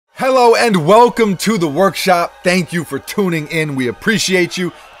Hello and welcome to the workshop. Thank you for tuning in. We appreciate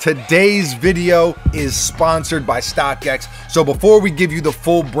you. Today's video is sponsored by StockX. So before we give you the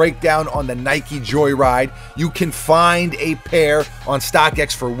full breakdown on the Nike JOYRIDE, you can find a pair on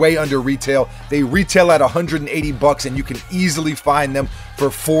StockX for way under retail. They retail at 180 bucks and you can easily find them for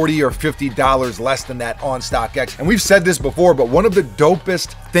 $40 or $50 less than that on StockX. And we've said this before, but one of the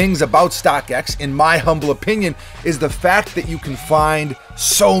dopest things about StockX, in my humble opinion, is the fact that you can find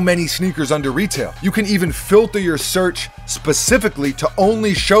so many sneakers under retail. You can even filter your search specifically to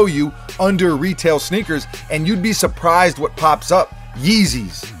only show you under retail sneakers, and you'd be surprised what pops up.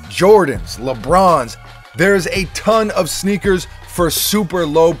 Yeezys, Jordans, LeBrons. There's a ton of sneakers for super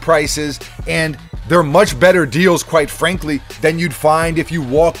low prices, and they're much better deals, quite frankly, than you'd find if you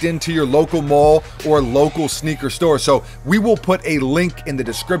walked into your local mall or local sneaker store. So we will put a link in the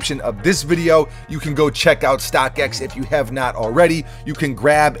description of this video. You can go check out StockX if you have not already. You can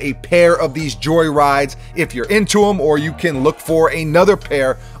grab a pair of these JOYRIDEs if you're into them, or you can look for another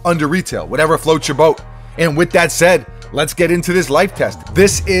pair under retail, whatever floats your boat. And with that said, let's get into this life test.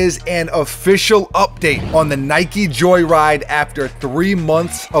 This is an official update on the Nike JOYRIDE after 3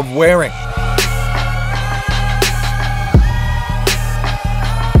 months of wearing.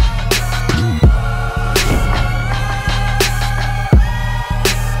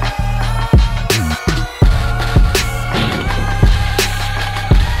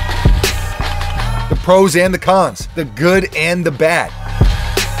 Pros and the cons, the good and the bad.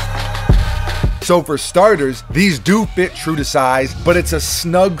 So for starters, these do fit true to size, but it's a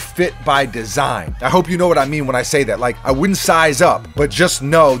snug fit by design. I hope you know what I mean when I say that. Like, I wouldn't size up, but just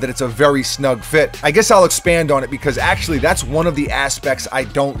know that it's a very snug fit. I guess I'll expand on it because actually that's one of the aspects I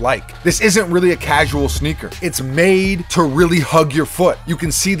don't like. This isn't really a casual sneaker. It's made to really hug your foot. You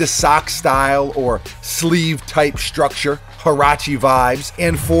can see the sock style or sleeve type structure, Huarache vibes,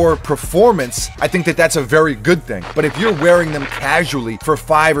 and for performance, I think that that's a very good thing. But if you're wearing them casually for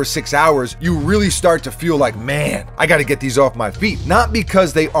 5 or 6 hours, you really start to feel like, man, I gotta get these off my feet. Not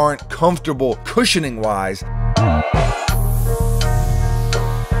because they aren't comfortable cushioning wise,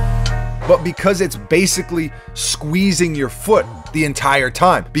 but because it's basically squeezing your foot the entire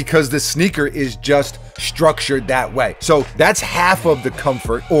time, because the sneaker is just structured that way. So that's half of the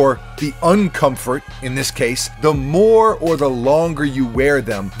comfort, or the uncomfort in this case. The more or the longer you wear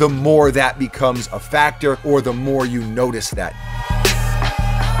them, the more that becomes a factor, or the more you notice that.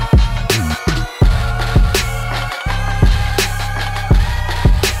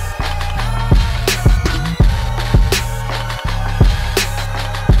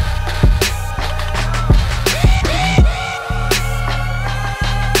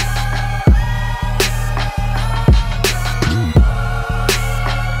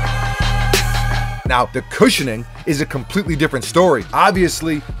 Now, the cushioning is a completely different story.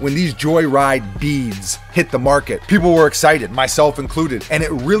 Obviously, when these JOYRIDE beads hit the market, people were excited, myself included, and it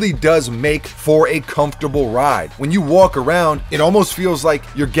really does make for a comfortable ride. When you walk around, it almost feels like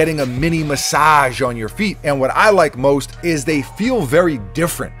you're getting a mini massage on your feet. And what I like most is they feel very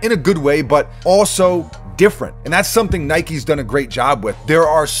different, in a good way, but also different. And that's something Nike's done a great job with. There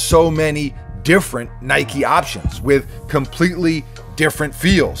are so many different Nike options with completely different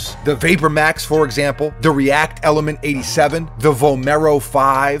feels. The Vapor Max, for example, the React Element 87, the Vomero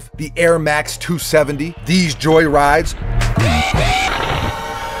 5, the Air Max 270, these JOYRIDEs.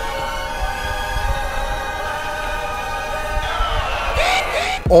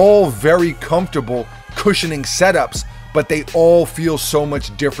 All very comfortable cushioning setups, but they all feel so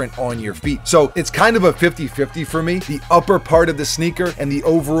much different on your feet. So it's kind of a 50-50 for me. The upper part of the sneaker and the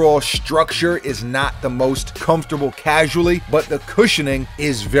overall structure is not the most comfortable casually, but the cushioning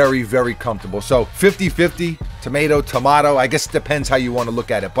is very, very comfortable. So 50-50, tomato, I guess it depends how you want to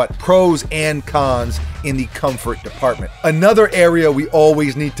look at it, but pros and cons in the comfort department. Another area we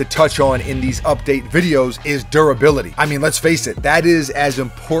always need to touch on in these update videos is durability. I mean, let's face it, that is as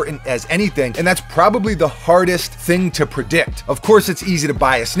important as anything, and that's probably the hardest thing to predict. Of course, it's easy to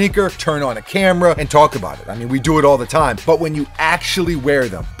buy a sneaker, turn on a camera, and talk about it. I mean, we do it all the time, but when you actually wear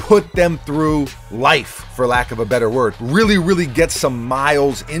them, put them through life, for lack of a better word, really get some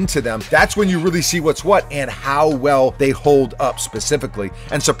miles into them, that's when you really see what's what and how well they hold up specifically.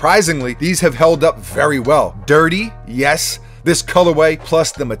 And surprisingly, these have held up very well. Dirty, yes, This colorway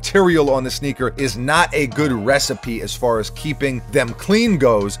plus the material on the sneaker is not a good recipe as far as keeping them clean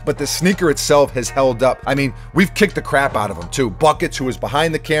goes, but the sneaker itself has held up. I mean, we've kicked the crap out of them too. Buckets, who is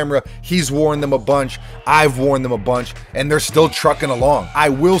behind the camera, he's worn them a bunch, I've worn them a bunch, and they're still trucking along. I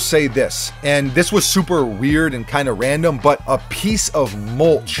will say this, and this was super weird and kind of random, but a piece of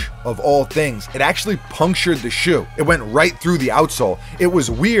mulch of all things, it actually punctured the shoe. It went right through the outsole. It was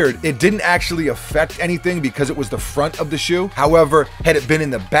weird. It didn't actually affect anything because it was the front of the shoe. However, had it been in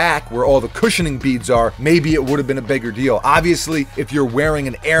the back where all the cushioning beads are, maybe it would have been a bigger deal. Obviously, if you're wearing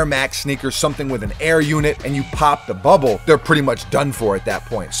an Air Max sneaker, something with an air unit, and you pop the bubble, they're pretty much done for at that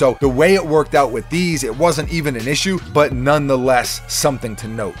point. So the way it worked out with these, it wasn't even an issue, but nonetheless, something to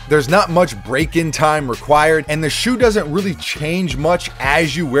note. There's not much break-in time required, and the shoe doesn't really change much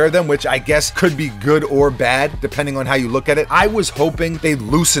as you wear them, which I guess could be good or bad, depending on how you look at it. I was hoping they'd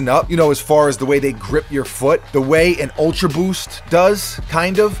loosen up, you know, as far as the way they grip your foot, the way an Ultra Boost does,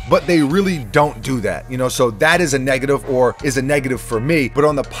 kind of, but they really don't do that, you know, so that is a negative, or is a negative for me. But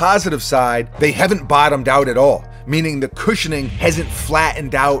on the positive side, they haven't bottomed out at all, meaning the cushioning hasn't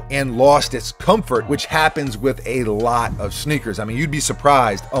flattened out and lost its comfort, which happens with a lot of sneakers. I mean, you'd be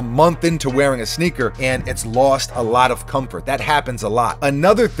surprised a month into wearing a sneaker and it's lost a lot of comfort. That happens a lot.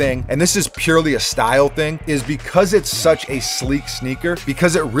 Another thing, and this is purely a style thing, is because it's such a sleek sneaker,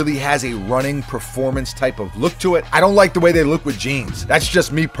 because it really has a running performance type of look to it, I don't like the way they look with jeans. That's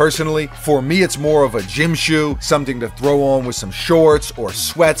just me personally. For me, it's more of a gym shoe, something to throw on with some shorts or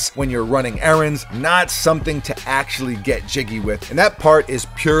sweats when you're running errands, not something to actually get jiggy with. And that part is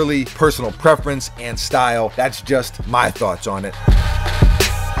purely personal preference and style. That's just my thoughts on it.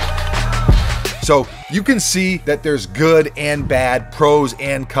 So you can see that there's good and bad, pros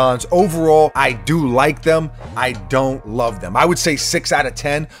and cons. Overall, I do like them. I don't love them. I would say 6 out of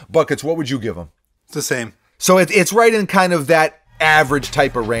 10. Buckets, what would you give them? It's the same. So it's right in kind of that average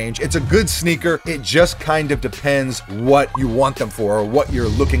type of range. It's a good sneaker. It just kind of depends what you want them for or what you're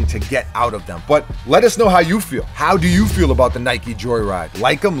looking to get out of them. But let us know how you feel. How do you feel about the Nike Joyride?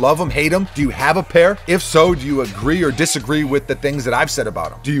 Like them, love them, hate them? Do you have a pair? If so, do you agree or disagree with the things that I've said about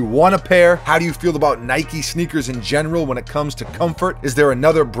them? Do you want a pair? How do you feel about Nike sneakers in general when it comes to comfort? Is there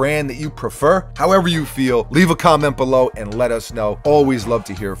another brand that you prefer? However you feel, leave a comment below and let us know. Always love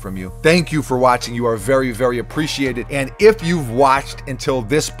to hear from you. Thank you for watching. You are very, very appreciated. And if you've watched until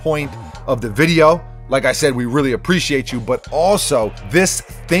this point of the video, like I said, we really appreciate you, but also this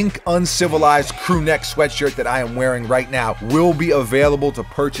Think Uncivilized crew neck sweatshirt that I am wearing right now will be available to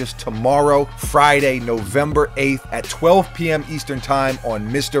purchase tomorrow, Friday, November 8th at 12 p.m. Eastern time on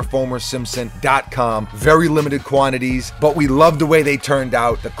MrFomerSimpson.com. Very limited quantities, but we love the way they turned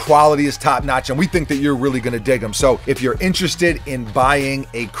out. The quality is top notch, and we think that you're really gonna dig them. So if you're interested in buying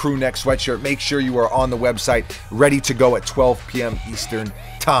a crew neck sweatshirt, make sure you are on the website, ready to go at 12 p.m. Eastern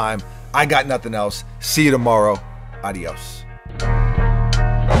time. I got nothing else. See you tomorrow. Adios.